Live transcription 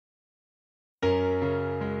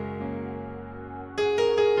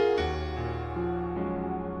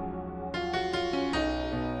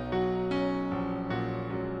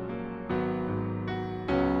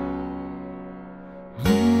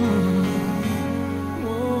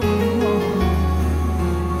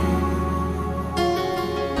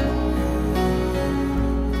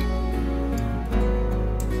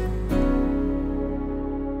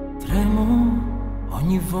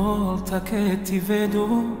volta che ti vedo,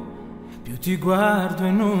 più ti guardo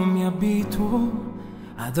e non mi abituo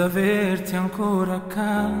ad averti ancora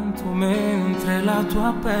accanto, mentre la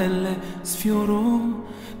tua pelle sfiorò.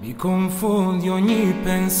 Mi confondi ogni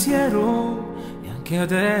pensiero e anche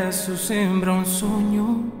adesso sembra un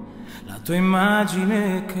sogno la tua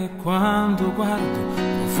immagine che quando guardo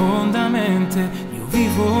profondamente io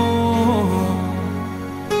vivo.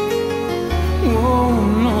 Oh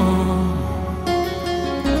no.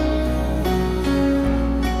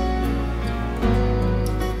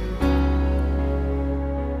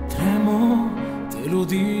 Te lo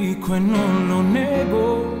dico e non lo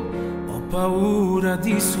nego, ho paura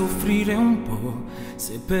di soffrire un po'.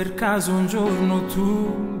 Se per caso un giorno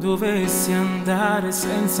tu dovessi andare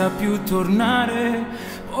senza più tornare,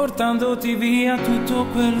 portandoti via tutto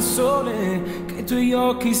quel sole che i tuoi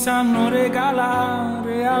occhi sanno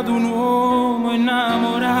regalare ad un uomo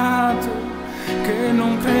innamorato che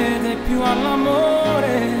non crede più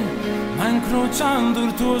all'amore, ma incrociando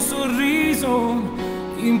il tuo sorriso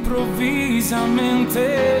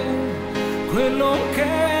improvvisamente quello che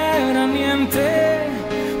era niente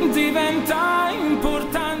diventa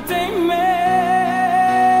importante in me.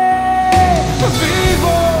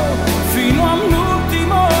 Vivo fino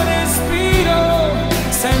all'ultimo respiro,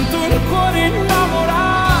 sento il cuore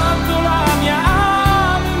innamorato, la mia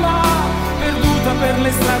anima perduta per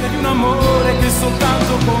le strade di un amore che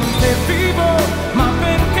soltanto con te vivo. Ma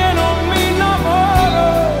perché non mi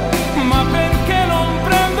innamoro? Ma perché non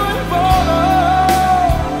prendo il volo?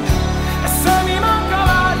 E se mi manca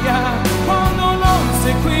l'aria quando non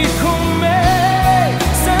sei qui con me,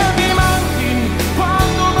 se mi manchi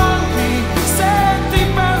quando manchi, se ti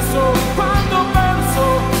penso quando penso,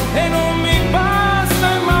 e non mi basta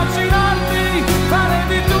immaginarti fare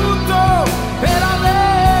di tutto per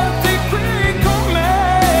averti qui con me.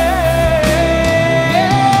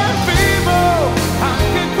 Vivo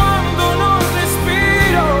anche quando non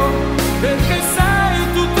respiro, perché sei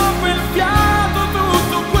tutto quel fiato,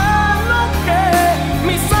 tutto quello che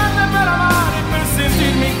mi serve per amare, per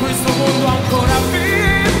sentirmi in questo mondo ancora vivo.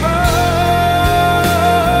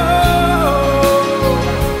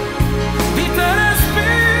 Di te respiro,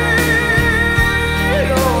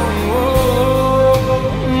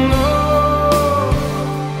 no.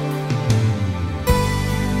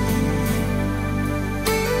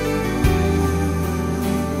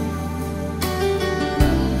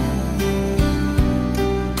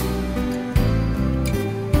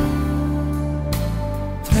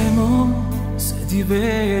 Tremo se ti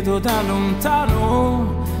vedo da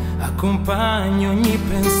lontano, accompagni ogni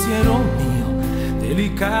pensiero mio.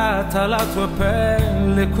 Delicata la tua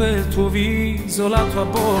pelle, quel tuo viso, la tua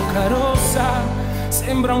bocca rossa,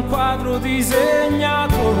 sembra un quadro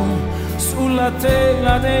disegnato sulla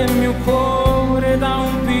tela del mio cuore da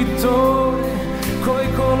un pittore